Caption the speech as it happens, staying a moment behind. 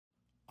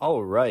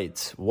All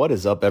right. What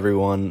is up,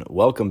 everyone?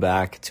 Welcome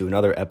back to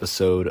another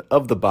episode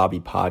of the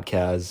Bobby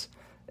Podcast.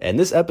 And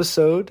this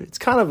episode, it's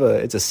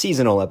a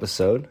seasonal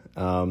episode.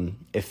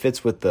 It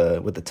fits with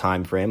the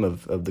time frame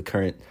of the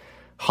current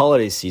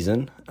holiday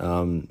season.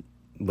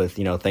 With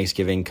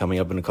Thanksgiving coming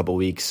up in a couple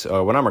weeks,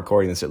 or when I'm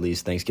recording this, at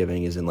least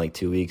Thanksgiving is in like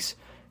 2 weeks,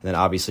 and then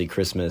obviously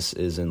Christmas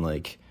is in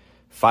like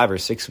 5 or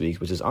 6 weeks,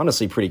 which is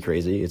honestly pretty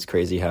crazy. It's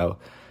crazy how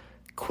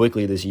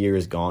quickly this year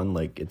is gone.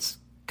 Like, it's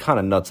kind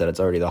of nuts that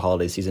it's already the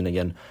holiday season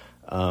again.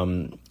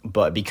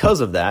 But because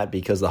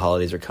the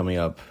holidays are coming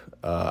up,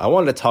 I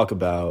wanted to talk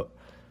about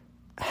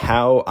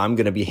how I'm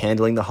going to be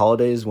handling the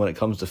holidays when it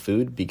comes to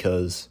food,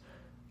 because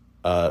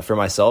for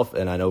myself,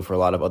 and I know for a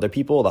lot of other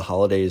people, the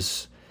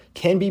holidays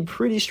can be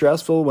pretty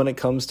stressful when it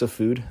comes to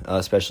food,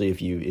 especially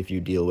if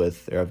you deal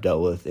with or have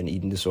dealt with an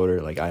eating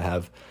disorder like I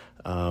have.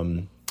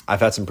 I've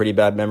had some pretty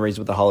bad memories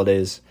with the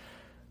holidays.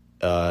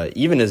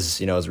 Even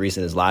as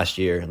recent as last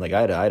year, like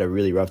I had a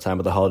really rough time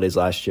with the holidays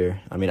last year.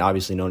 I mean,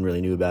 obviously no one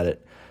really knew about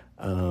it.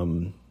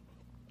 So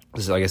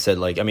like I said,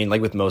 like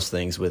with most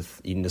things with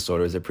eating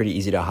disorders, they're pretty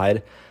easy to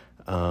hide.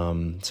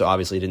 So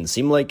obviously it didn't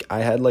seem like I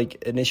had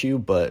like an issue,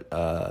 but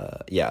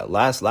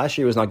last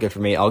year was not good for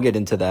me. I'll get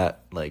into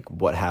that, like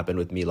what happened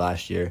with me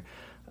last year.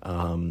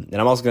 And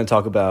I'm also going to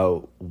talk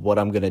about what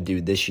I'm going to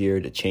do this year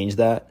to change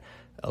that.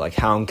 Like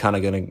how I'm kind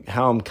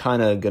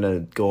of gonna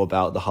go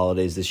about the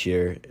holidays this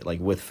year,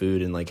 like with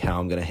food, and like how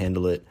I'm gonna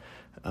handle it,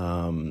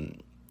 and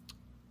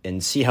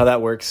see how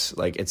that works.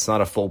 Like, it's not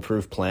a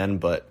foolproof plan,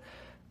 but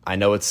I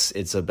know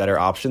it's a better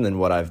option than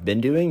what I've been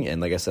doing,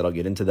 and like I said, I'll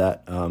get into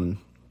that. And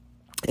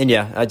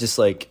yeah, I just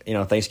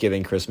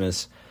Thanksgiving,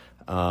 Christmas,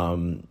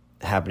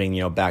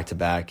 happening, back to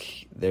back.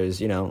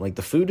 There's like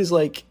the food is,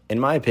 like, in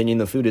my opinion,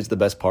 the food is the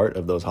best part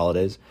of those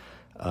holidays.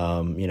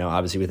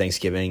 Obviously with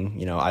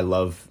Thanksgiving, I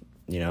love.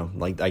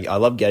 I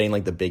love getting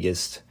like the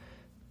biggest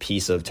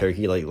piece of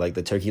turkey, like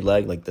the turkey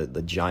leg, like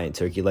the giant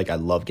turkey leg. I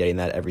love getting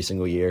that every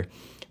single year.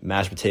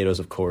 Mashed potatoes,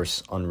 of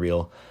course,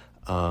 unreal.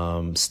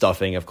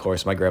 Stuffing, of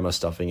course. My grandma's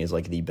stuffing is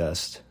like the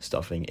best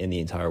stuffing in the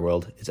entire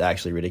world. It's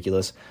actually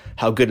ridiculous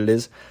how good it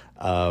is.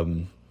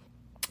 What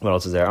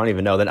else is there? I don't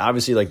even know. Then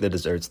obviously like the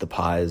desserts, the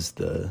pies,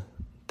 the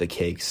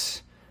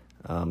cakes.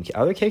 Are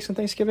there cakes on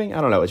Thanksgiving?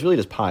 I don't know. It's really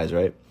just pies,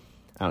 right?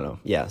 I don't know.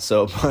 Yeah.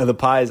 So the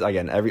pies,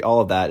 again,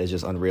 all of that is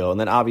just unreal. And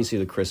then obviously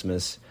the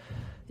Christmas,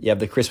 you have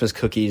the Christmas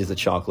cookies, the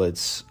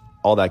chocolates,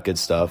 all that good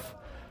stuff.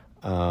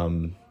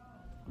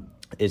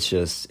 It's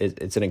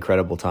an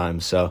incredible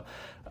time. So,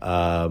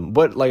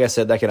 but like I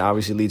said, that can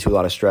obviously lead to a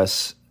lot of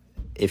stress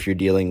if you're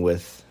dealing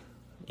with,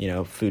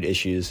 food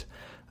issues.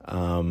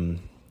 So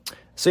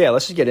yeah,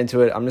 let's just get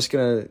into it. I'm just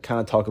going to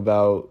kind of talk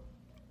about,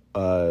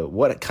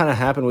 what kind of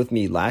happened with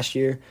me last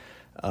year,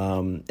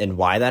 and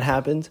why that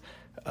happened.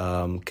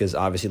 Because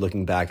obviously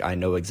looking back, I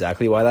know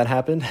exactly why that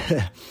happened,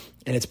 and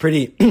it's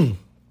pretty,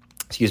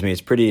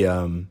 it's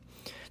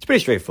pretty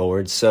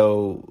straightforward.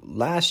 So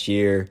last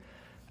year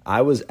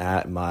I was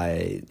at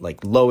my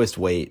like lowest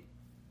weight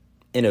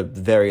in a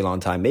very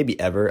long time, maybe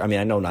ever. I mean,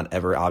 I know not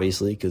ever,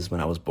 obviously, because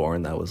when I was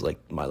born, that was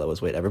like my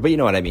lowest weight ever, but you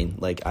know what I mean?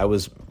 Like, I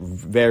was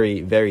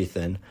very, very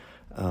thin.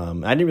 I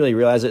didn't really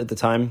realize it at the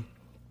time,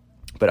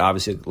 but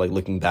obviously like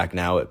looking back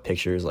now at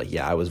pictures, like,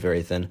 yeah, I was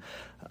very thin.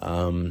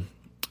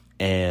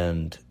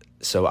 And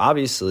so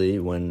obviously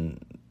when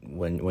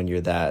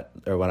you're that,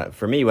 or when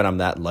I'm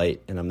that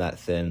light and I'm that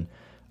thin,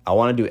 I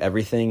want to do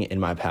everything in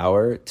my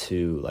power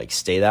to like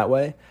stay that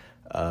way.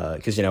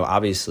 Cause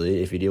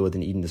obviously if you deal with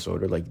an eating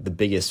disorder, like the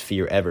biggest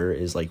fear ever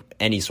is like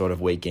any sort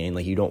of weight gain.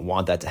 Like, you don't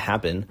want that to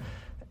happen.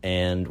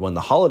 And when the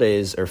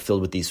holidays are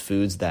filled with these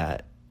foods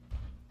that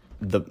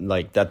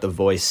the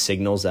voice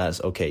signals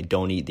as, okay,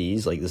 don't eat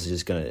these, like this is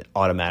just going to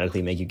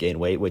automatically make you gain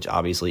weight, which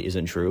obviously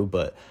isn't true,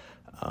 but,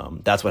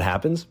 that's what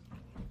happens.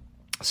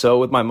 So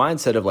with my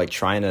mindset of like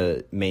trying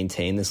to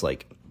maintain this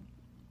like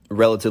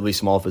relatively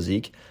small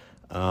physique,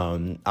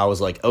 I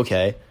was like,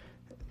 okay,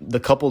 the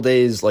couple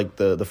days, like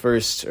the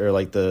first, or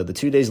like the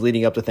 2 days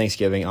leading up to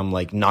Thanksgiving, I'm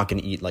like not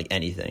going to eat like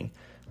anything,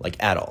 like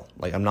at all.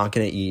 Like, I'm not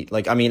going to eat,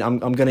 like, I mean, I'm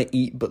going to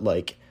eat, but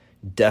like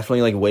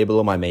definitely like way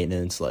below my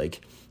maintenance. Like,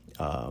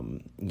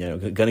 going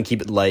to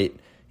keep it light,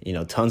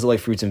 tons of like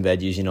fruits and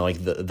veggies, like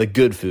the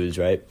good foods.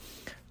 Right.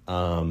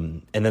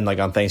 And then like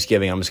on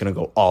Thanksgiving, I'm just going to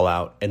go all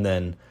out. And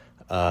then,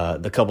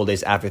 the couple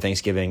days after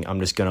Thanksgiving,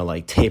 I'm just going to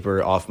like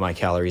taper off my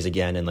calories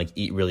again and like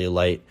eat really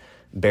light,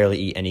 barely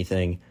eat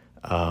anything.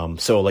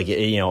 So like,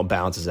 it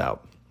balances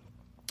out.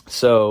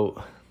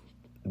 So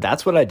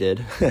that's what I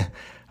did.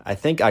 I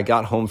think I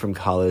got home from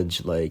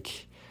college,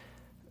 like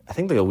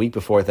a week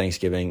before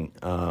Thanksgiving.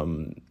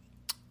 And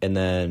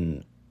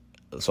then,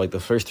 so like the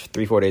first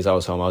 3-4 days I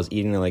was home, I was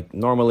eating like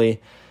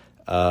normally,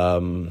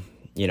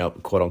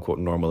 quote unquote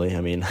normally.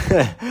 I mean,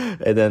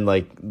 and then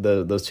like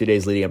those 2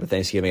 days leading up to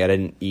Thanksgiving, I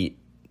didn't eat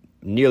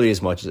nearly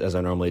as much as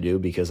I normally do,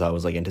 because I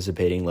was like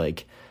anticipating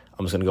like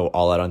I'm just gonna go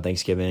all out on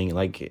Thanksgiving,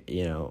 like,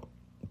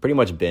 pretty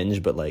much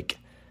binge. But like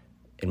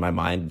in my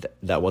mind,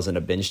 that wasn't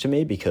a binge to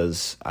me,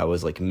 because I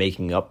was like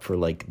making up for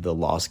like the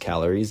lost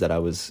calories that I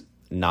was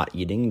not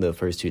eating the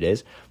first 2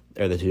 days.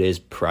 or the 2 days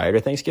prior to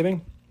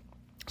Thanksgiving.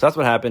 So that's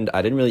what happened.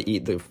 I didn't really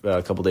eat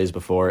a couple days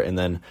before. And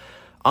then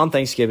on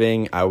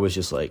Thanksgiving, I was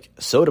just like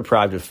so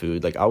deprived of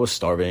food. Like I was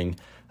starving.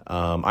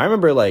 I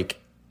remember like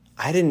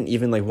I didn't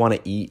even like want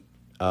to eat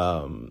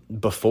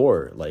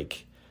before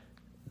like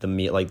the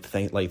meal, like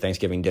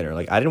Thanksgiving dinner.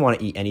 Like I didn't want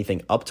to eat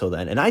anything up till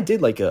then. And I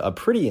did like a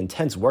pretty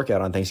intense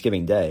workout on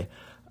Thanksgiving Day.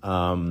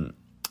 And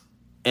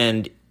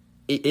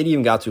it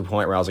even got to a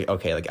point where I was like,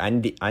 okay, like I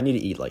need to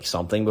eat like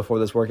something before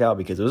this workout,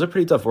 because it was a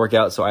pretty tough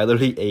workout. So I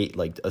literally ate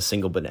like a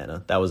single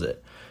banana. That was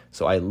it.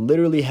 So I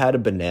literally had a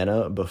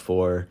banana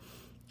before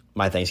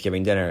my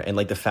Thanksgiving dinner. And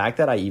like the fact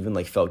that I even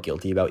like felt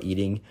guilty about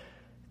eating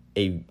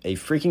a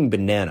freaking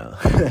banana,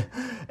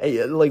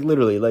 like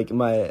literally like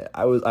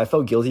I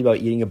felt guilty about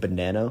eating a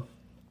banana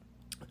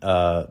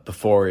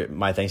before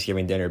my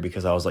Thanksgiving dinner,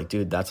 because I was like,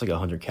 dude, that's like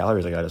 100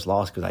 calories like I just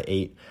lost because I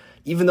ate.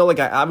 Even though like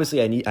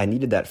I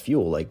needed that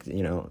fuel, like,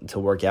 you know, to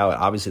work out.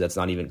 Obviously that's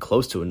not even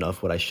close to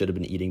enough what I should have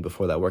been eating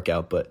before that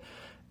workout. But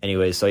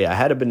anyway, so yeah, I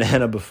had a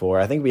banana before.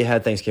 I think we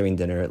had Thanksgiving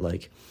dinner at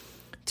like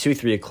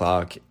 2-3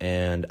 o'clock,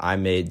 and I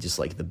made just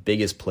like the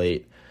biggest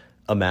plate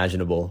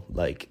imaginable.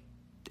 Like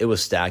it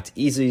was stacked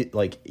easily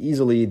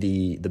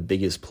the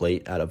biggest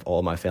plate out of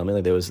all my family.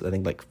 Like there was, I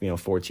think, like, you know,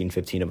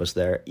 14-15 of us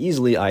there.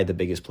 Easily I had the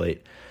biggest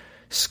plate.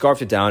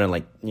 Scarfed it down in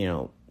like, you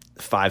know,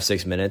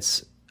 5-6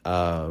 minutes.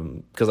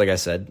 Because like I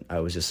said, I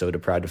was just so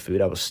deprived of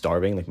food. I was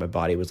starving. Like my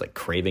body was like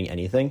craving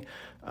anything.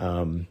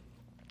 And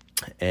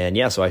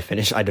yeah, so I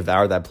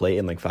devoured that plate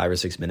in like 5 or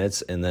 6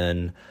 minutes. And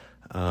then,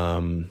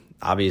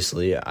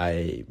 obviously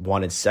I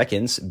wanted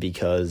seconds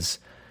because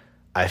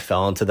I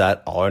fell into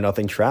that all or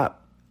nothing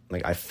trap.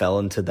 Like I fell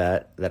into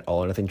that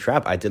all or nothing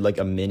trap. I did like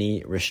a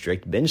mini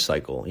restrict binge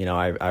cycle. You know,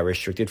 I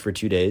restricted for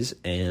 2 days,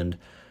 and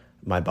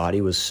my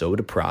body was so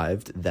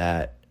deprived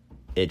that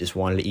it just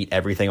wanted to eat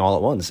everything all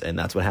at once. And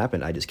that's what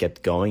happened. I just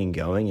kept going and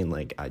going. And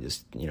like, I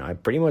just, you know, I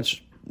pretty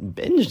much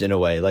binged in a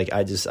way. Like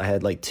I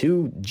had like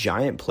 2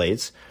 giant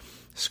plates,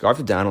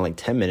 scarfed it down in like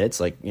 10 minutes,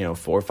 like, you know,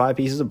 4 or 5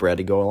 pieces of bread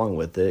to go along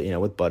with it, you know,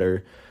 with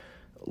butter,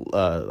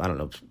 I don't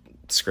know,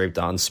 scraped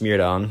on, smeared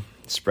on,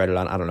 spread it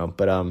on, I don't know.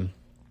 But,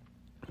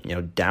 you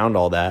know, downed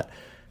all that.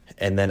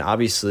 And then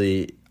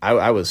obviously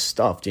I was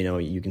stuffed. You know,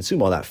 you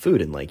consume all that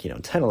food in like, you know,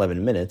 10,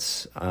 11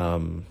 minutes.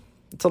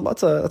 It's a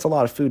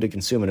lot of food to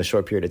consume in a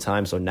short period of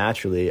time. So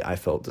naturally I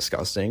felt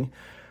disgusting.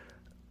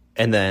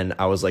 And then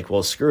I was like,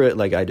 well, screw it.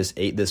 Like I just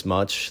ate this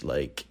much.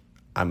 Like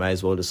I might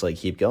as well just like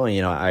keep going.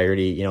 You know, I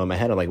already, you know, in my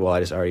head, I'm like, well,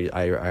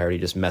 I already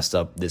just messed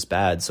up this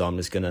bad. So I'm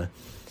just going to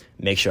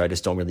make sure I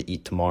just don't really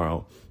eat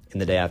tomorrow and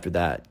the day after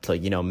that to,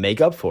 like, you know, make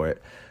up for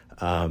it.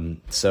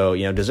 So,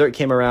 you know, dessert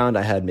came around.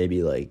 I had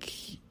maybe like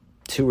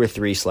 2 or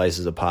 3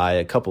 slices of pie,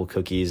 a couple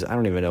cookies. I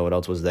don't even know what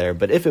else was there,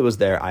 but if it was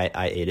there, I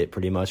ate it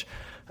pretty much.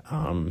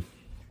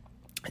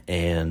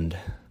 And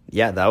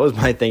yeah, that was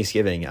my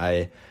Thanksgiving.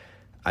 I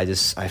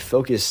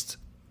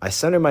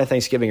centered my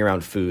Thanksgiving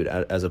around food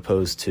as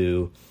opposed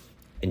to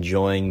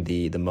enjoying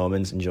the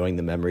moments, enjoying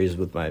the memories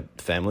with my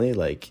family,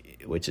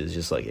 like, which is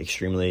just like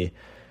extremely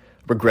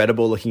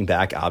regrettable looking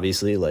back.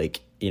 Obviously,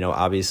 like, you know,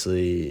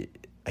 obviously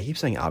I keep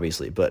saying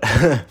obviously, but,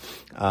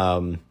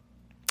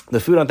 the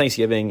food on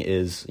Thanksgiving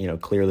is, you know,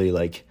 clearly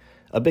like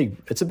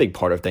it's a big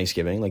part of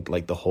Thanksgiving.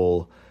 Like the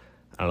whole,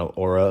 I don't know,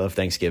 aura of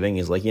Thanksgiving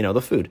is like, you know,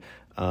 the food.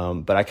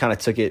 But I kind of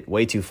took it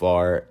way too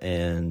far.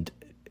 And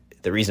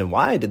the reason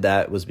why I did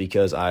that was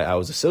because I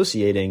was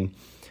associating,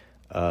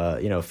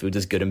 you know, foods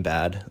as good and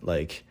bad.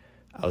 Like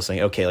I was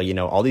saying, okay, like, you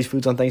know, all these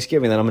foods on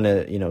Thanksgiving that I'm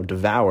going to, you know,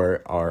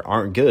 devour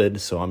aren't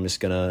good. So I'm just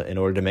going to, in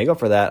order to make up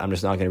for that, I'm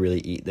just not going to really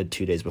eat the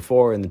 2 days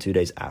before and the 2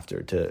 days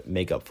after to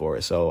make up for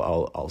it. So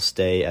I'll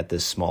stay at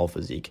this small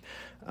physique.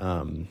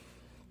 And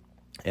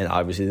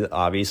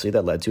obviously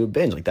that led to a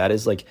binge. Like that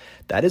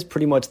is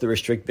pretty much the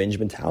restrict binge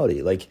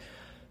mentality. Like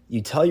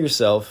you tell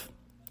yourself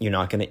you're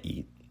not going to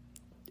eat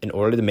in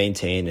order to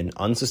maintain an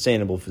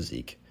unsustainable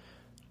physique.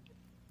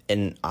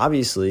 And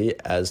obviously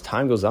as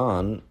time goes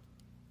on,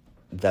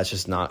 that's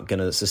just not going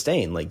to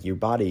sustain. Like your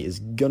body is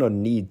going to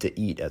need to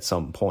eat at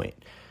some point.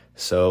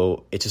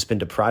 So it's just been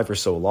deprived for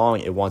so long.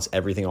 It wants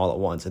everything all at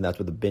once. And that's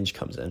where the binge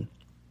comes in.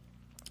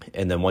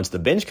 And then once the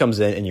binge comes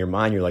in your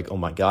mind, you're like, oh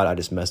my God, I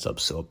just messed up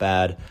so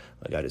bad.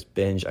 Like I just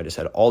binged. I just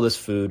had all this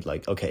food.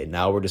 Like, okay,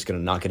 now we're just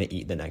not going to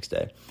eat the next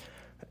day.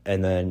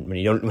 And then when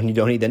you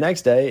don't eat the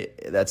next day,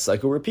 that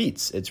cycle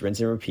repeats. It's rinse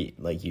and repeat.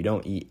 Like you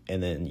don't eat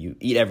and then you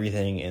eat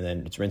everything and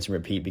then it's rinse and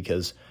repeat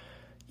because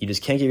you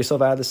just can't get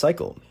yourself out of the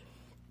cycle.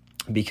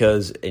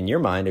 Because in your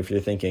mind, if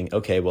you're thinking,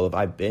 okay, well, if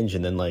I binge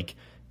and then like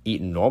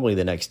eat normally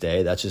the next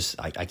day, that's just,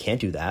 I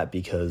can't do that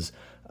because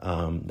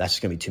that's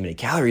just gonna be too many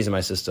calories in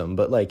my system.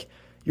 But like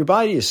your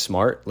body is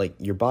smart, like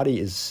your body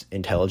is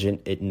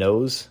intelligent. It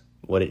knows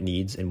what it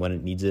needs and when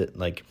it needs it.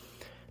 Like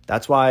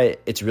that's why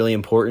it's really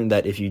important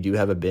that if you do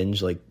have a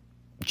binge, like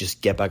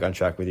just get back on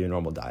track with your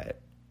normal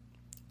diet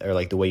or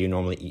like the way you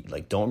normally eat.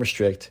 Like don't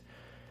restrict.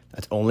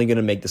 That's only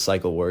gonna make the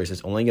cycle worse.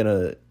 It's only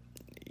gonna,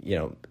 you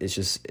know, it's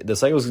just the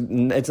cycle's,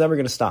 it's never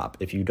going to stop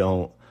if you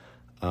don't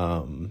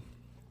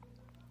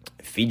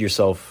feed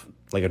yourself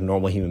like a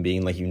normal human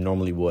being, like you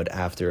normally would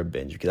after a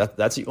binge, because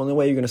that's the only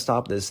way you're going to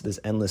stop this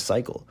endless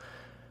cycle.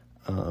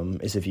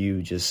 Is if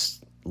you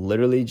just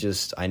literally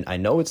just, I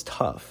know it's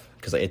tough,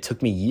 because like, it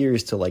took me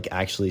years to like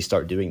actually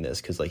start doing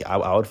this, because like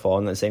I would fall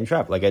in that same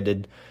trap like I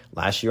did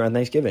last year on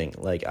Thanksgiving.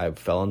 Like I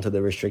fell into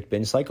the restrict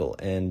binge cycle,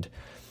 and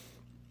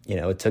you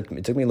know, it took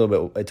me a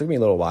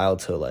little while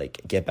to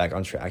like get back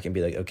on track and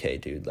be like, okay,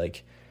 dude,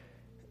 like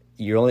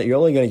you're only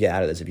going to get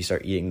out of this if you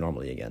start eating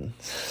normally again.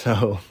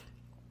 So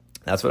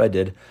that's what I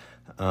did.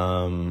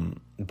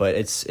 But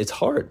it's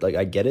hard. Like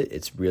I get it.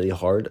 It's really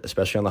hard,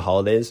 especially on the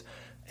holidays.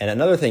 And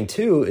another thing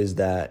too is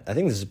that I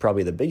think this is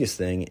probably the biggest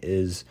thing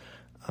is,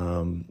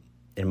 in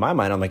my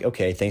mind, I'm like,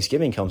 okay,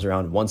 Thanksgiving comes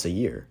around once a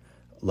year.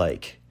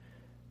 Like,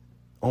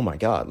 oh my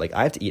God, like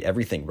I have to eat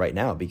everything right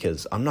now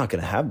because I'm not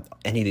going to have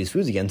any of these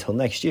foods again until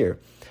next year.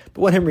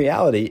 But when in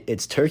reality,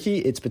 it's turkey,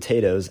 it's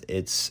potatoes,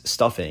 it's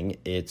stuffing,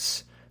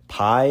 it's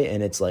pie,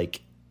 and it's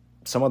like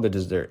some other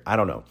dessert. I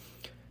don't know.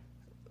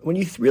 When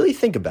you really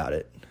think about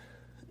it,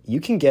 you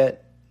can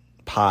get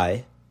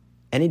pie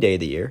any day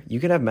of the year. You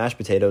can have mashed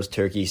potatoes,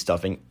 turkey,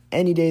 stuffing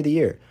any day of the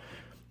year.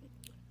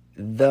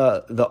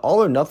 The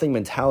all or nothing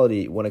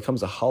mentality when it comes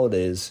to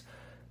holidays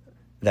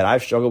that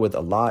I've struggled with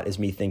a lot is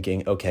me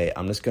thinking, okay,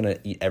 I'm just going to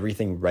eat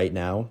everything right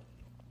now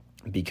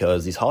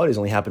because these holidays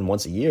only happen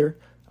once a year.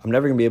 I'm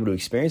never going to be able to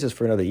experience this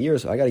for another year,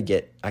 so I got to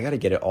get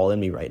it all in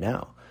me right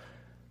now.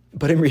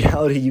 But in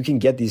reality, you can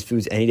get these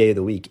foods any day of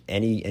the week,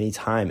 any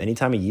time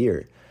of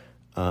year.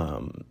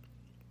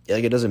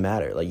 Like it doesn't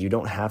matter. Like you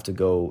don't have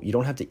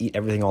to eat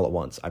everything all at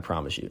once. I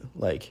promise you.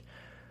 Like,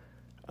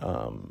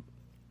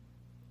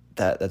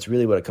 that's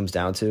really what it comes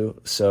down to.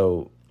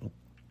 So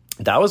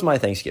that was my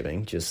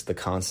Thanksgiving, just the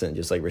constant,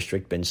 just like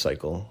restrict binge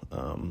cycle.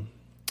 And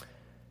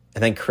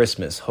then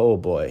Christmas. Oh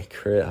boy.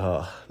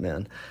 Oh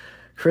man.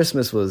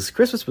 Christmas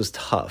was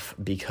tough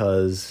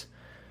because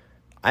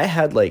I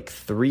had like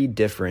 3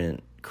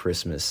 different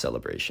Christmas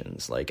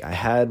celebrations. Like I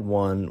had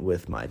one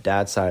with my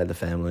dad's side of the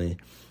family.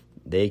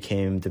 They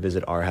came to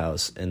visit our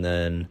house, and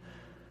then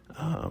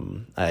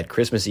I had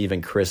Christmas Eve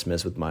and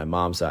Christmas with my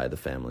mom's side of the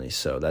family.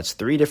 So that's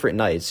 3 different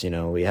nights. You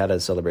know, we had a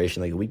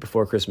celebration like a week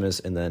before Christmas,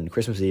 and then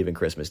Christmas Eve and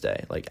Christmas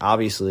Day. Like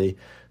obviously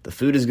the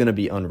food is going to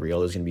be unreal.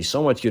 There's going to be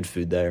so much good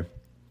food there.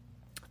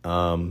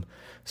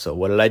 So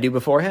what did I do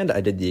beforehand? I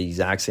did the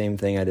exact same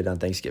thing I did on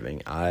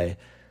Thanksgiving. I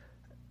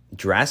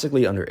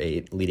drastically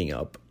underate leading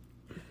up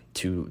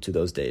to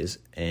those days,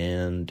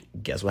 and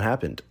guess what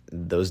happened?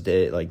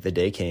 The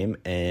day came,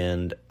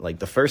 and like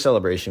the first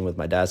celebration with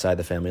my dad's side of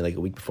the family, like a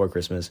week before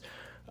Christmas,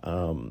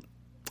 you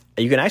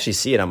can actually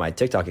see it on my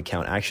TikTok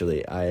account.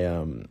 Actually,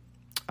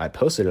 I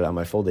posted it on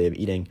my full day of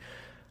eating.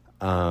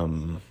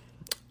 I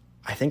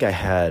think I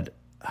had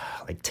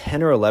like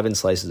 10 or 11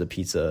 slices of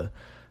pizza,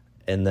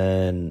 and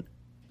then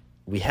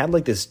we had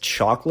like this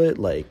chocolate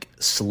like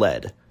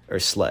sled or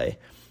sleigh,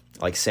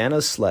 like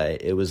Santa's sleigh.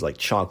 It was like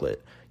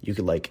chocolate. You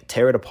could like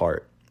tear it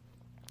apart,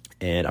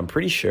 and I'm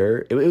pretty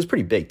sure it was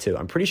pretty big too.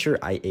 I'm pretty sure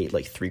I ate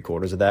like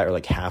 3/4 of that or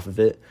like half of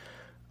it,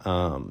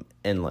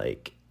 and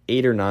like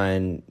 8 or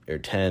 9 or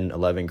 10,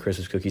 11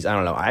 Christmas cookies. I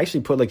don't know. I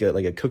actually put like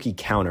a cookie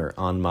counter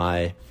on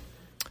my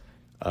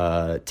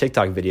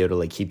TikTok video to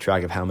like keep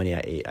track of how many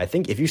I ate. I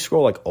think if you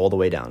scroll like all the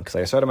way down, because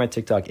I started my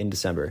TikTok in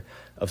December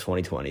of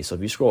 2020, so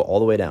if you scroll all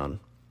the way down,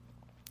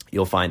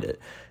 you'll find it.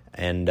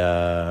 And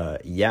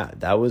yeah,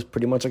 that was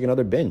pretty much like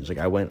another binge. Like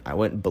I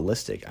went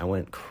ballistic. I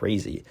went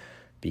crazy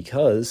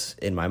because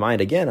in my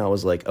mind, again, I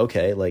was like,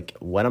 okay, like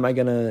when am I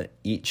going to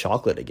eat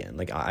chocolate again?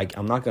 Like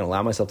I'm not going to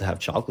allow myself to have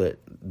chocolate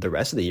the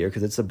rest of the year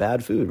because it's a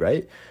bad food,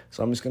 right?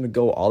 So I'm just going to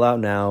go all out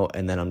now,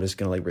 and then I'm just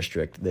going to like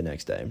restrict the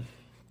next day.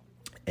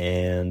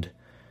 And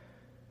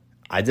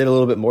I did a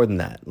little bit more than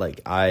that.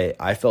 Like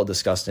I felt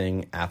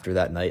disgusting after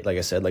that night. Like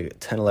I said, like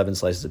 10, 11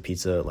 slices of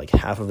pizza, like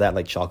half of that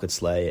like chocolate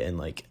sleigh, and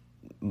like,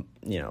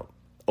 you know,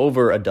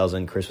 over a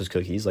dozen Christmas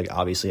cookies. Like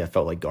obviously I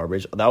felt like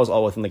garbage. That was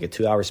all within like a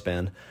 2-hour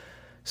span.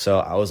 So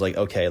I was like,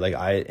 okay, like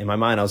in my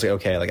mind, I was like,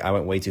 okay, like I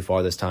went way too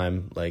far this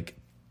time. Like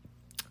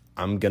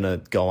I'm going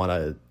to go on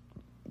a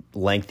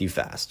lengthy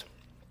fast.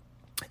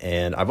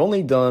 And I've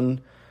only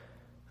done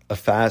a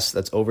fast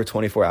that's over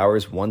 24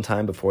 hours one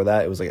time before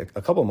that. It was like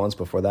a couple months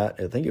before that.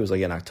 I think it was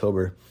like in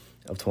October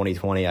of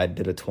 2020. I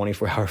did a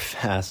 24-hour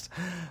fast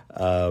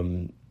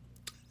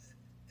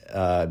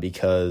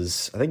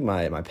because I think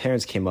my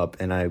parents came up,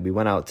 and we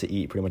went out to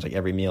eat pretty much like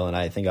every meal, and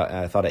I think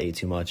I thought I ate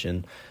too much,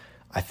 and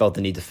I felt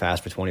the need to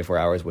fast for 24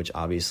 hours, which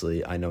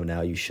obviously I know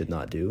now you should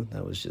not do.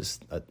 That was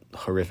just a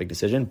horrific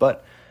decision.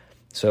 But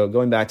so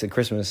going back to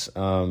Christmas,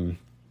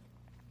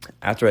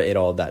 after I ate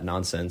all of that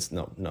nonsense,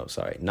 no,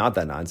 sorry, not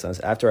that nonsense.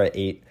 After I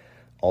ate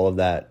all of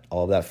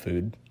that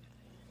food,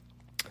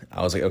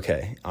 I was like,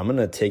 okay, I'm going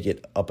to take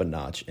it up a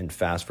notch and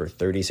fast for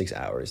 36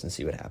 hours and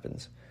see what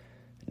happens.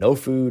 No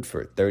food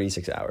for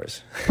 36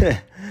 hours.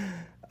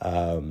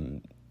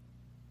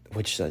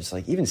 Which is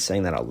like, even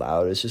saying that out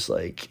loud, it's just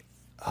like,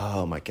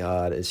 oh my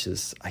God, it's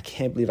just, I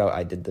can't believe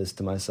I did this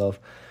to myself.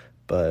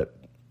 But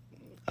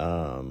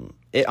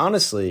it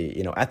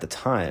honestly, at the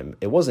time,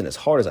 it wasn't as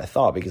hard as I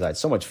thought because I had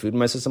so much food in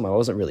my system. I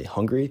wasn't really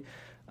hungry.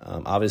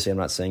 Obviously, I'm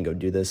not saying go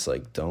do this.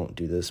 Like, don't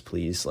do this,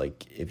 please.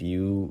 Like, if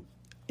you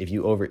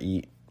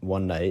overeat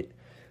one night,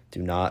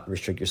 do not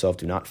restrict yourself.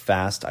 Do not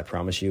fast. I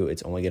promise you,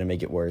 it's only going to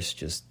make it worse.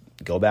 Just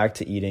go back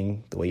to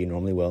eating the way you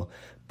normally will.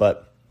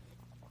 But,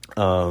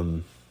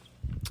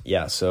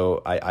 yeah,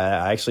 so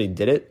I actually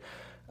did it.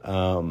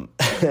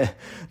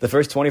 The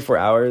first 24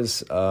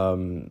 hours,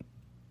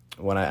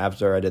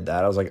 after I did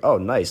that, I was like, oh,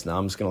 nice. Now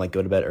I'm just going to like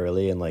go to bed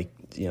early and like,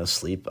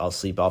 sleep. I'll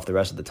sleep off the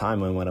rest of the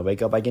time. And when I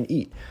wake up, I can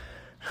eat.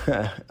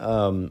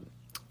 And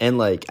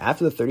like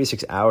after the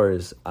 36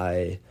 hours,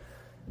 I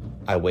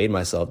weighed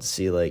myself to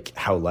see like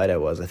how light I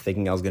was. I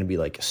thinking I was going to be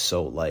like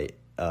so light.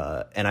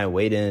 And I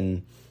weighed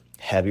in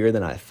heavier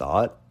than I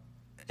thought.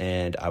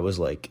 And I was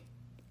like,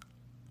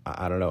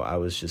 I don't know. I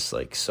was just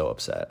like so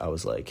upset. I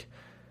was like,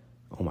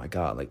 oh my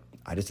God, like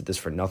I just did this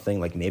for nothing.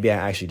 Like maybe I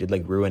actually did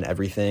like ruin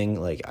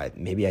everything. Like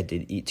maybe I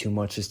did eat too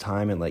much this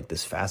time and like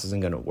this fast isn't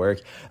going to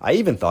work. I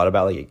even thought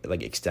about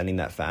like extending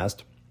that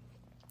fast,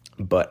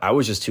 but I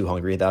was just too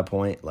hungry at that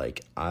point.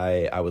 Like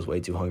I was way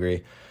too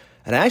hungry.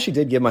 And I actually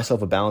did give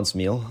myself a balanced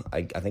meal.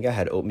 I think I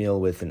had oatmeal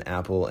with an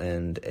apple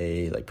and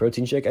a like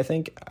protein shake. I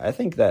think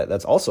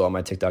that's also on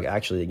my TikTok.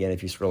 Actually, again,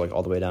 if you scroll like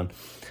all the way down,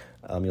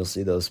 you'll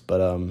see those.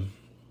 But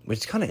which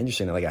is kind of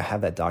interesting. Like I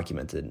have that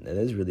documented. It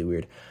is really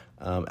weird.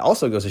 It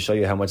also goes to show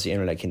you how much the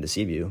internet can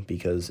deceive you,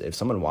 because if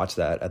someone watched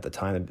that at the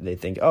time, they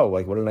think, oh,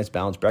 like what a nice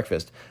balanced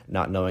breakfast,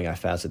 not knowing I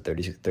fasted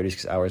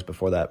 36 hours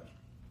before that.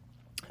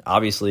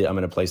 Obviously, I'm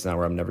in a place now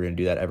where I'm never going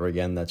to do that ever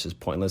again. That's just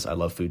pointless. I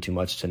love food too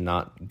much to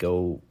not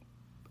go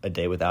a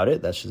day without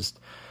it. That's just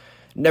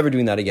never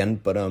doing that again.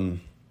 But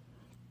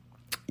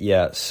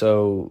yeah,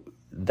 so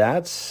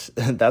that's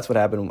what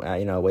happened.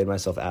 I weighed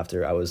myself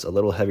after. I was a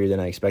little heavier than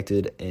I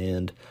expected,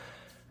 and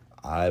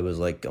I was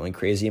like going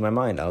crazy in my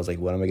mind. I was like,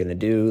 what am I going to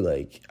do?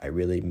 Like, I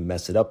really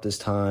messed it up this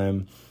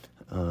time.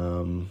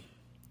 And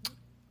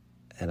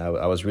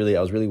I was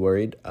really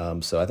worried.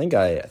 So I think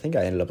I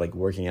ended up like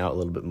working out a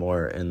little bit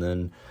more. And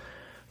then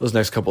those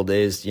next couple of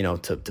days,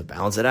 to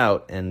balance it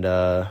out. And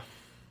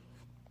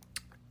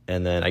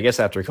then I guess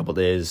after a couple of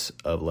days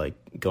of like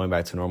going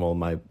back to normal,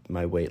 my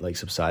weight like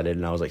subsided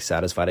and I was like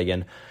satisfied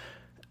again.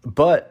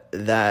 But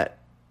that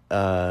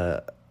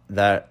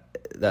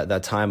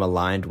time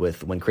aligned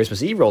with when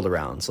Christmas Eve rolled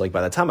around. So like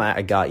by the time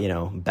I got,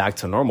 back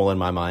to normal in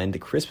my mind,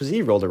 Christmas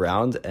Eve rolled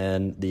around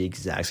and the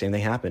exact same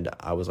thing happened.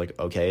 I was like,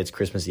 okay, it's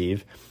Christmas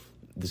Eve.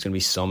 There's going to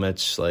be so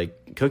much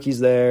like cookies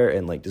there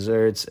and like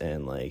desserts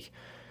and like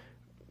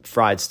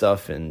fried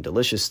stuff and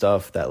delicious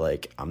stuff that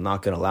like I'm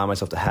not going to allow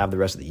myself to have the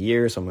rest of the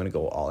year. So I'm going to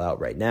go all out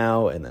right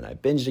now. And then I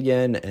binged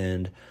again.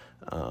 And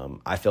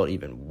I felt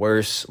even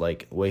worse,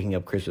 like waking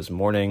up Christmas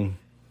morning.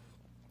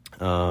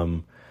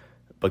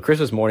 But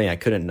Christmas morning, I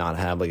couldn't not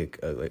have like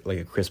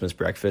a Christmas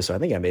breakfast. So I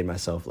think I made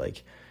myself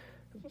like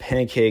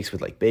pancakes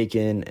with like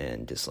bacon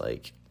and just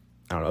like,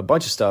 I don't know, a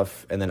bunch of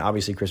stuff. And then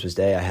obviously Christmas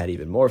Day, I had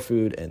even more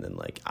food. And then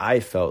like,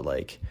 I felt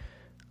like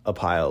a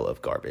pile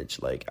of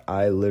garbage. Like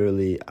I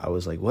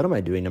was like, what am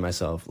I doing to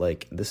myself?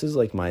 Like, this is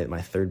like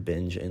my third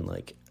binge in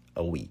like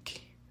a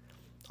week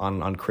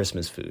on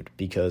Christmas food,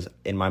 because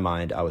in my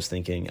mind, I was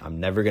thinking I'm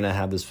never going to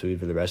have this food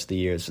for the rest of the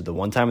year. This is the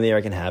one time of the year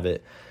I can have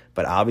it.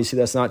 But obviously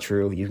that's not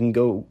true. You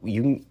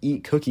can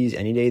eat cookies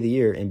any day of the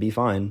year and be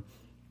fine.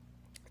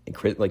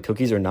 And like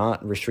cookies are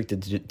not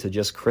restricted to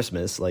just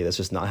Christmas. Like that's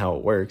just not how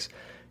it works.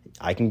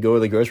 I can go to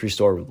the grocery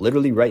store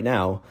literally right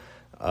now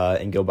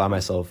and go buy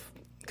myself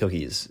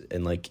cookies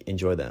and like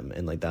enjoy them.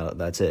 And like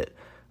that's it.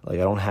 Like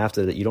you don't have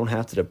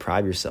to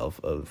deprive yourself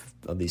of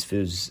these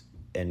foods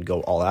and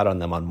go all out on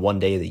them on one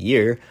day of the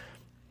year.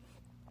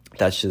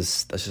 That's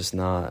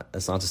not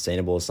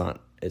sustainable. It's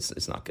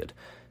not good.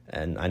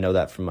 And I know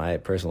that from my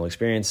personal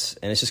experience.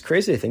 And it's just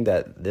crazy to think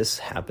that this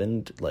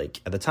happened. Like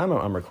at the time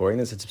I'm recording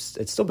this,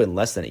 it's still been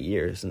less than a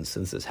year since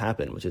this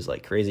happened, which is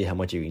like crazy how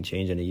much you can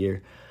change in a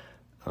year.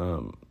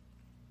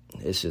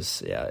 It's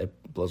just, yeah,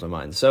 it blows my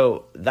mind.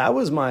 So that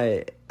was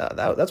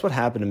that's what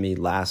happened to me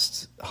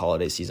last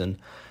holiday season.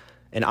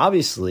 And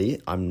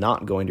obviously I'm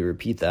not going to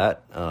repeat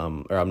that,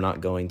 or I'm not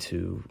going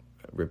to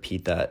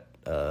repeat that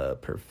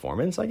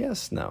performance, I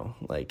guess. No,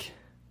 like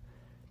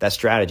that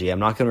strategy. I'm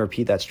not going to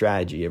repeat that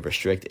strategy of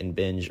restrict and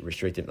binge,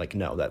 restricted. Like,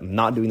 no, I'm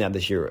not doing that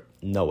this year.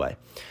 No way.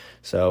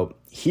 So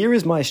here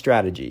is my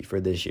strategy for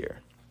this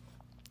year.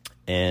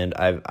 And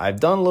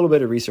I've done a little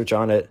bit of research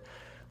on it,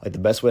 like the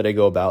best way to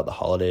go about the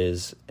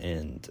holidays.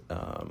 And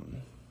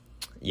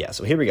yeah,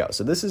 so here we go.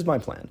 So this is my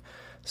plan.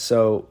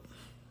 So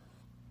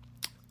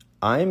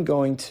I'm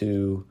going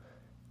to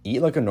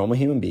eat like a normal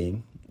human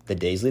being the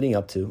days leading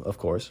up to, of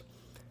course.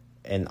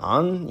 And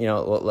on,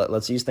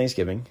 let's use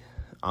Thanksgiving.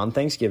 On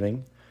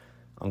Thanksgiving,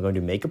 I'm going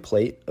to make a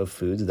plate of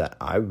foods that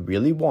I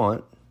really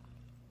want.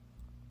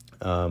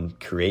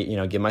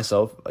 Give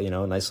myself, a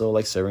nice little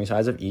like serving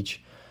size of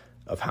each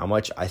of how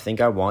much I think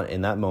I want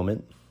in that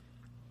moment.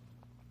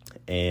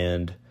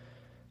 And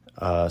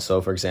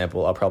so for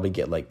example, I'll probably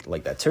get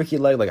like that turkey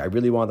leg. Like I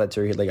really want that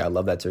turkey leg. I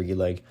love that turkey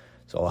leg.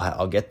 So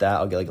I'll get that.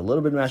 I'll get like a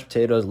little bit of mashed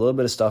potatoes, a little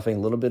bit of stuffing, a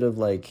little bit of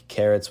like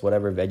carrots,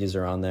 whatever veggies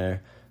are on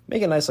there.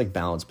 Make a nice like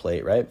balanced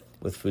plate, right?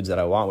 With foods that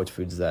I want, with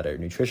foods that are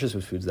nutritious,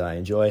 with foods that I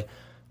enjoy.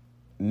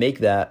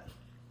 Make that,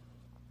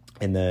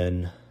 and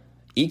then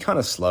eat kind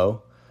of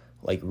slow.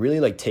 Like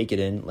really like take it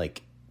in,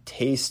 like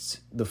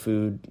taste the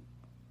food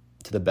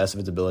to the best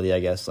of its ability, I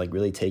guess. Like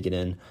really take it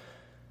in.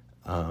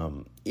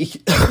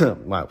 Eat,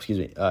 wow, excuse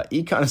me.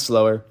 Eat kind of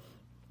slower.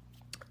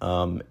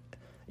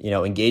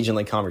 Engage in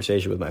like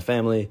conversation with my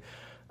family.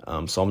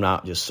 So I'm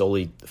not just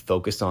solely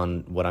focused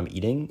on what I'm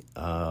eating,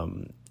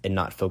 and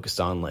not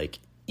focused on like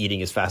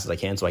eating as fast as I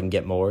can so I can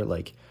get more.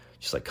 Like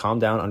just like calm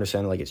down,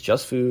 understand like it's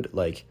just food.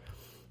 Like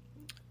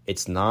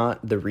it's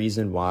not the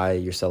reason why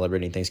you're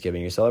celebrating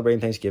Thanksgiving. You're celebrating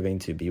Thanksgiving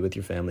to be with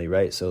your family,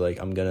 right? So like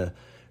I'm gonna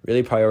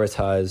really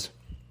prioritize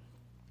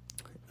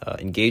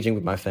engaging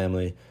with my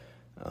family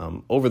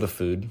over the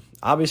food.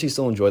 Obviously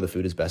still enjoy the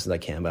food as best as I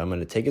can, but I'm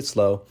gonna take it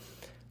slow.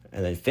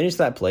 And then finish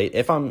that plate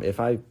if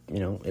I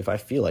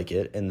feel like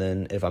it. And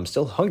then if I'm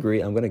still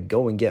hungry, I'm going to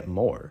go and get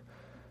more.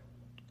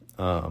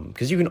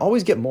 Because you can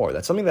always get more.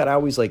 That's something that I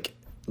always like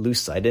lose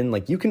sight in.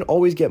 Like you can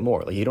always get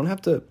more. Like you don't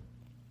have to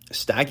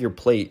stack your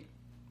plate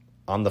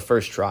on the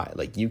first try.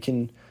 Like you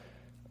can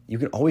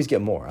always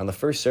get more. On the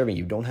first serving,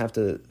 you don't have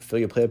to fill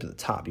your plate up to the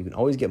top. You can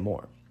always get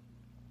more.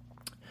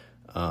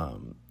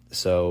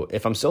 So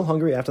if I'm still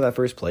hungry after that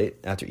first plate,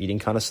 after eating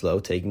kind of slow,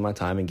 taking my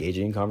time,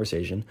 engaging in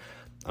conversation,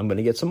 I'm going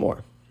to get some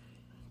more.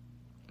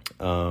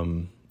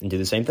 And do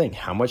the same thing.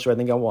 How much do I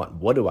think I want?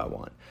 What do I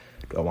want?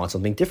 Do I want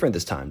something different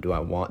this time? Do I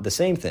want the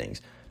same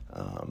things?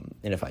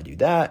 And if I do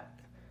that,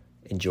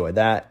 enjoy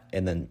that,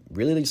 and then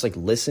really just like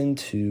listen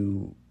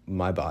to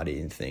my body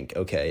and think,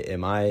 okay,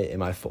 am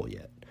I full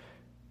yet?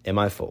 Am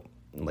I full?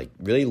 Like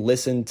really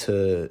listen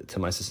to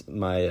my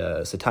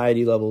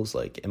satiety levels.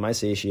 Like, am I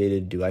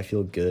satiated? Do I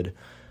feel good?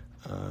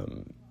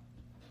 And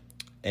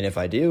if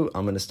I do,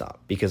 I'm going to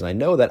stop, because I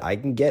know that I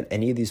can get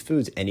any of these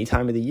foods any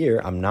time of the year.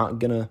 I'm not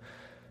going to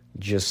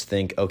just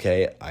think,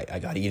 okay, I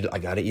gotta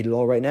eat it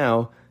all right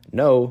now.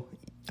 No,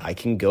 I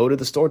can go to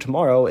the store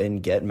tomorrow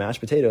and get mashed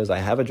potatoes. I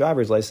have a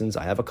driver's license.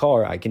 I have a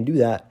car. I can do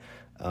that.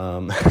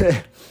 And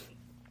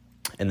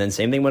then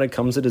same thing when it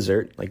comes to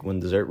dessert. Like when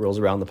dessert rolls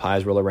around, the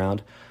pies roll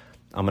around,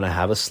 I'm going to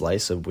have a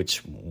slice of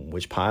which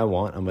pie I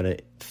want. I'm going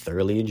to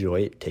thoroughly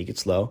enjoy it, take it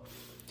slow,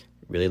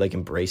 really like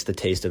embrace the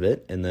taste of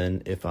it. And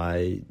then if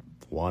I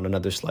want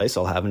another slice,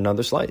 I'll have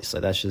another slice.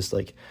 Like that's just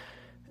like,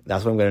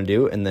 that's what I'm going to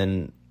do. And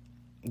then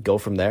go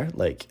from there.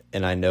 Like,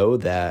 and I know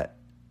that,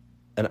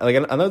 and like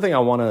another thing I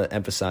want to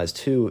emphasize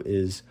too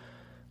is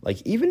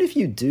like, even if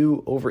you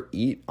do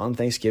overeat on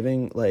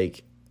Thanksgiving,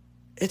 like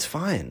it's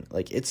fine.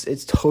 Like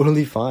it's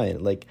totally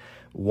fine. Like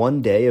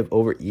one day of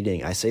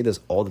overeating, I say this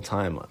all the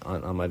time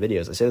on my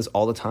videos. I say this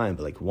all the time,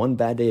 but like one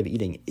bad day of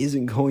eating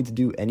isn't going to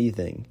do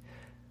anything.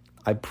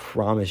 I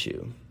promise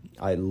you.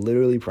 I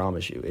literally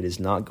promise you. It is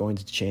not going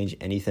to change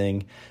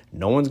anything.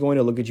 No one's going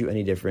to look at you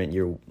any different.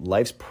 Your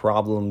life's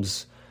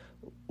problems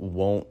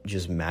won't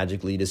just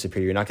magically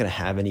disappear. You're not going to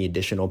have any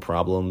additional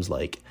problems.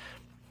 Like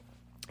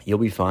you'll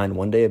be fine.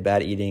 One day of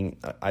bad eating.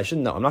 I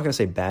shouldn't know. I'm not going to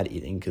say bad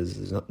eating,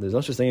 because there's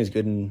no such thing as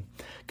good and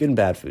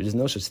bad food. There's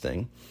no such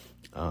thing.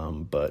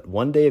 But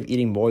one day of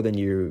eating more than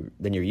you're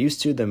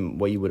used to, than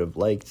what you would have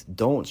liked,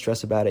 don't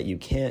stress about it. You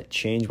can't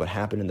change what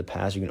happened in the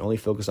past. You can only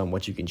focus on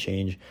what you can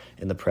change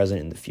in the present,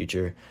 in the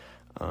future.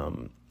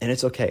 And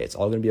it's okay. It's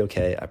all going to be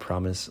okay. I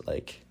promise.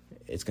 Like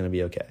it's going to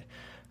be okay.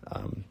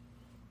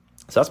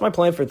 So that's my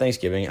plan for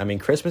Thanksgiving. I mean,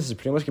 Christmas is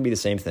pretty much going to be the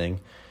same thing.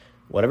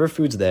 Whatever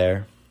food's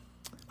there,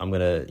 I'm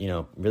going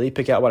to, really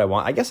pick out what I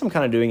want. I guess I'm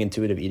kind of doing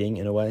intuitive eating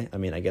in a way. I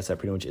mean, I guess that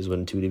pretty much is what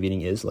intuitive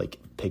eating is, like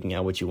picking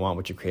out what you want,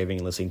 what you're craving,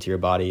 and listening to your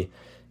body,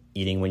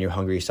 eating when you're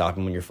hungry,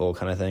 stopping when you're full,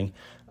 kind of thing.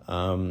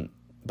 But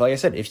like I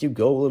said, if you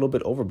go a little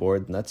bit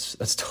overboard, that's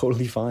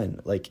totally fine.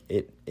 Like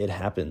it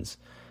happens.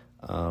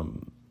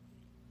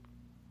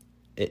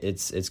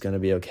 It's going to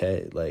be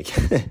okay. Like,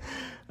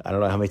 I don't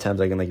know how many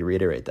times I can like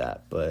reiterate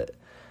that, but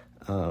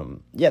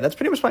that's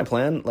pretty much my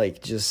plan.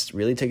 Like just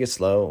really take it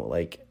slow,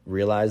 like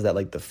realize that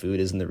like the food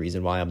isn't the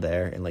reason why I'm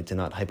there, and like to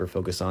not hyper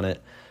focus on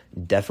it.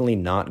 Definitely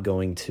not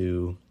going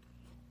to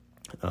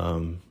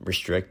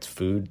restrict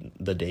food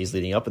the days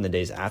leading up and the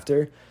days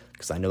after,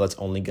 because I know that's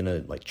only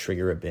gonna like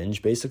trigger a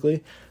binge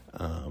basically.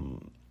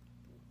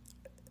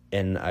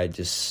 And I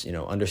just,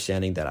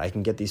 understanding that I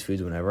can get these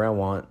foods whenever I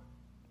want,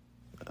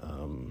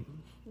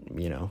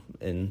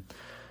 and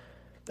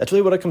that's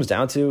really what it comes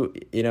down to.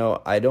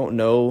 I don't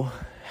know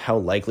how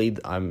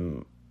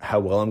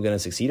well I'm going to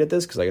succeed at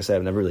this, because like I said,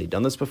 I've never really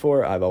done this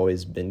before. I've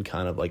always been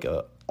kind of like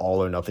a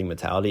all or nothing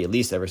mentality, at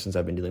least ever since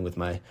I've been dealing with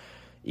my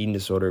eating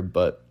disorder.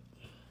 But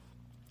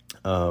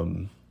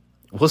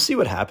we'll see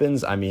what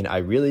happens. I mean, I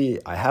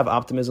have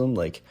optimism.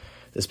 Like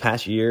this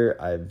past year,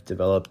 I've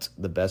developed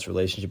the best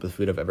relationship with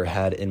food I've ever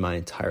had in my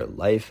entire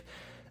life,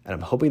 and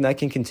I'm hoping that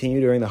can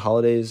continue during the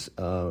holidays.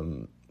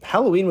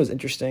 Halloween was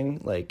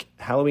interesting. Like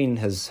Halloween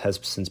has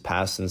since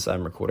passed since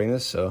I'm recording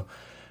this, so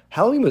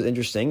Halloween was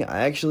interesting.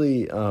 I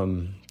actually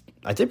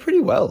I did pretty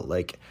well.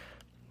 Like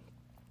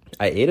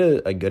I ate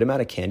a good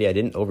amount of candy. I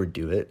didn't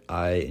overdo it.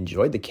 I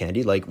enjoyed the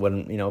candy. Like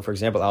when, for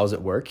example, I was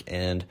at work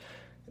and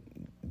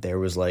there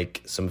was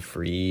like some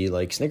free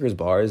like Snickers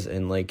bars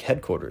in like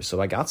headquarters. So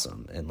I got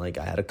some and like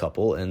I had a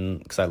couple, and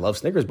because I love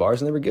Snickers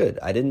bars and they were good.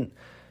 I didn't,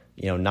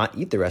 not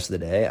eat the rest of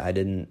the day. I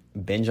didn't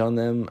binge on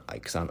them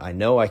because I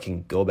know I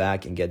can go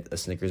back and get a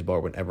Snickers bar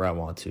whenever I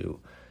want to.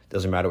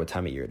 Doesn't matter what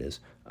time of year it is.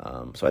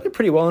 So I did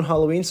pretty well on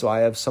Halloween. So I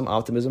have some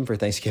optimism for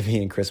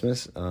Thanksgiving and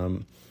Christmas.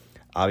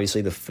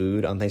 Obviously, the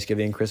food on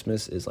Thanksgiving and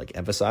Christmas is like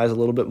emphasized a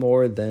little bit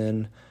more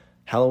than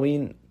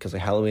Halloween, because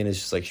like Halloween is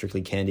just like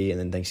strictly candy, and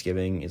then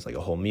Thanksgiving is like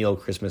a whole meal.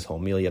 Christmas, whole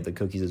meal. You have the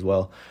cookies as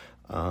well.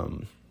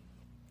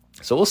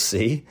 So we'll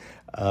see.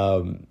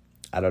 I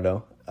don't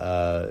know.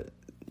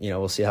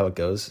 We'll see how it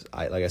goes.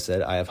 Like I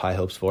said, I have high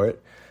hopes for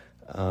it.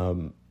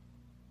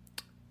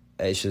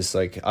 It's just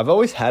like I've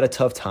always had a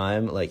tough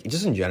time, like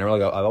just in general.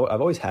 Like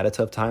I've always had a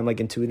tough time like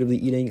intuitively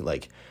eating,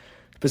 like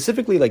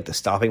specifically like the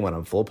stopping when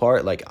I'm full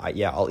part. Like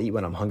I'll eat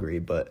when I'm hungry,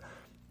 but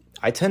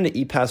I tend to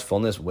eat past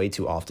fullness way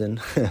too often.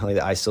 Like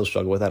I still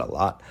struggle with that a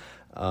lot.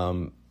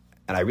 And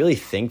I really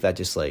think that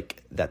just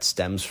like that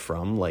stems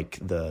from like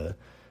the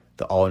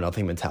all or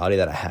nothing mentality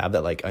that I have,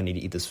 that like I need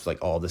to eat this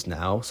like all this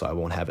now so I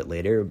won't have it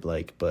later.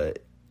 Like,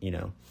 but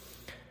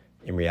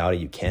in reality,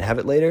 you can't have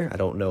it later. I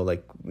don't know,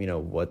 like,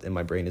 what in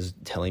my brain is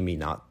telling me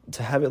not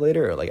to have it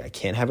later, or like I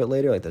can't have it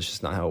later. Like that's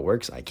just not how it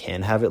works. I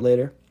can have it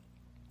later.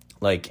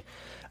 Like,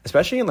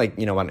 especially in like,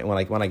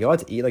 when I go out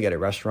to eat like at a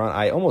restaurant,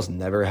 I almost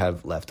never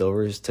have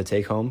leftovers to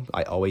take home.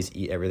 I always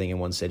eat everything in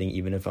one sitting,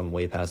 even if I'm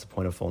way past the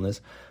point of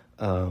fullness,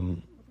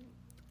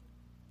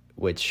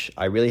 which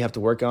I really have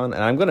to work on.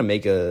 And I'm going to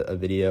make a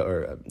video,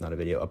 or not a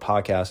video, a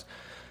podcast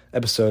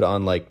episode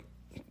on like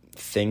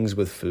things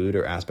with food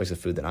or aspects of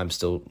food that I'm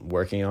still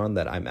working on,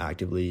 that I'm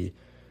actively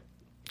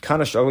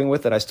kind of struggling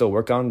with, that I still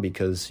work on,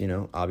 because,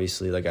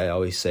 obviously, like I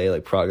always say,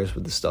 like progress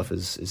with this stuff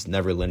is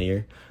never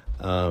linear.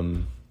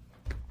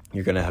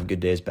 You're going to have good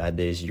days, bad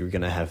days. You're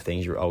going to have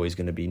things you're always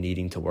going to be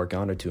needing to work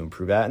on or to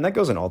improve at. And that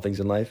goes in all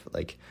things in life.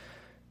 Like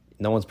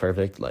no one's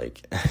perfect.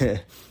 Like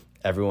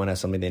everyone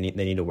has something they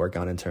need to work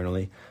on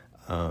internally.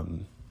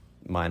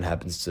 Mine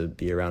happens to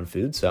be around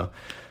food. So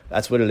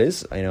that's what it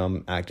is.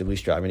 I'm actively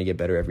striving to get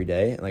better every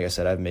day. And like I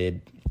said, I've made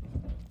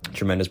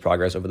tremendous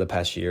progress over the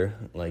past year.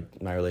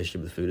 Like my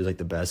relationship with food is like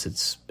the best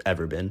it's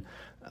ever been.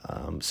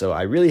 So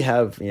I really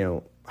have,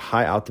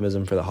 high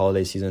optimism for the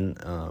holiday season.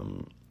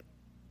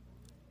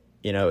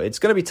 It's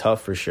going to be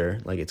tough for sure.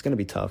 Like it's going to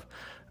be tough.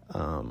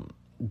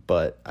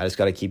 But I just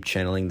got to keep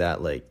channeling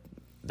that, like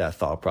that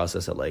thought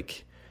process that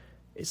like,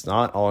 it's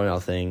not all or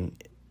nothing.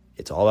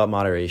 It's all about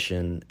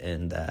moderation,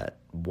 and that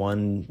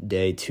 1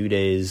 day, 2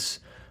 days,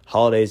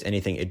 holidays,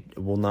 anything, it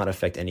will not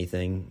affect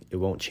anything. It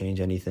won't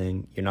change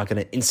anything. You're not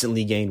going to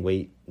instantly gain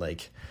weight.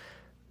 Like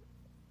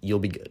you'll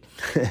be good.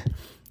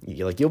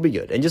 You'll be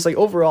good. And just like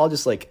overall,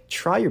 just like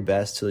try your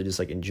best to just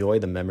like enjoy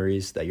the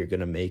memories that you're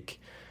going to make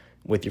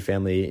with your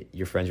family,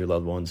 your friends, your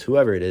loved ones,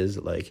 whoever it is,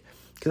 like,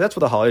 because that's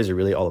what the holidays are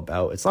really all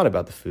about. It's not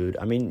about the food.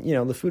 I mean,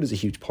 the food is a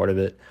huge part of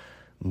it,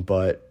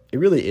 but it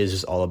really is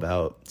just all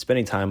about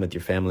spending time with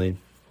your family,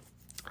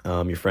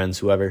 your friends,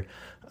 whoever,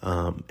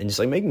 and just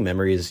like making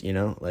memories,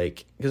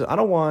 like, because I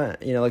don't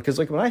want, like, because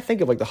like when I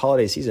think of like the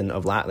holiday season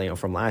of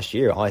from last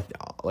year,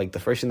 like the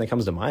first thing that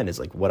comes to mind is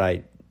like what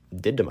I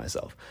did to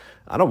myself.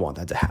 I don't want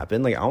that to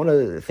happen. Like I want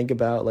to think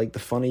about like the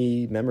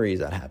funny memories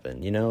that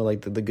happen,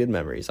 like the good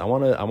memories. I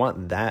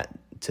want that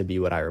to be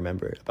what I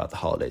remember about the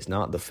holidays,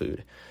 not the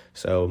food.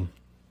 So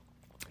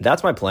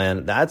that's my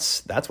plan.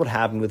 That's what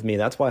happened with me.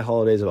 That's why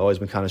holidays have always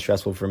been kind of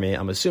stressful for me.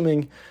 I'm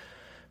assuming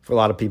for a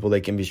lot of people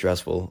they can be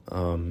stressful.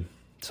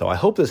 So I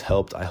hope this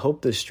helped. I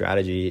hope this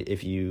strategy,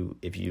 if you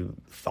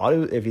thought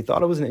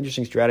it was an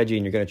interesting strategy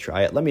and you're going to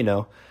try it, let me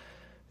know.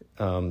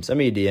 Send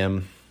me a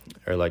DM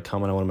or like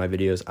comment on one of my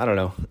videos. I don't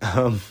know.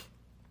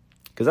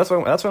 Because that's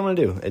what I'm going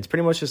to do. It's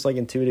pretty much just like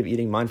intuitive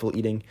eating, mindful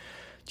eating,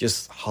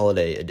 just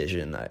holiday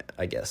edition,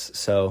 I guess.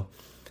 So,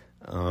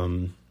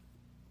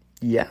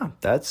 yeah,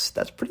 that's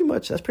pretty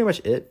much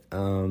it.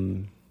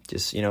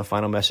 Just,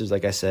 final message,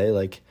 like I say,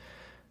 like,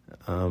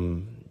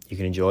 you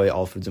can enjoy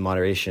all foods in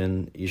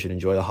moderation. You should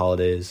enjoy the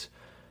holidays.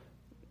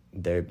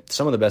 They're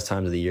some of the best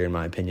times of the year, in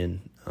my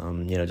opinion.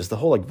 Just the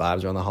whole like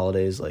vibes around the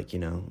holidays, like,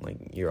 like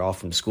you're off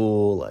from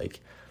school,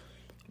 like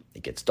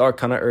it gets dark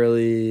kind of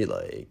early,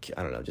 like,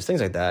 I don't know, just things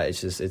like that.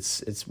 It's just,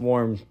 it's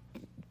warm,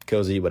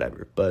 cozy,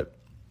 whatever. But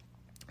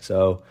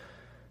so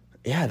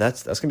yeah,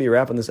 that's going to be a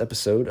wrap on this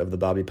episode of the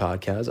Bobby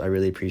Podcast. I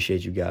really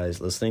appreciate you guys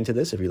listening to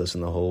this. If you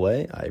listen the whole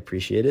way, I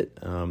appreciate it.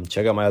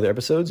 Check out my other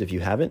episodes if you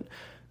haven't.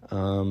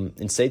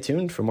 And stay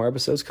tuned for more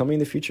episodes coming in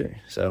the future.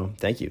 So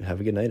thank you. Have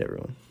a good night,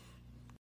 everyone.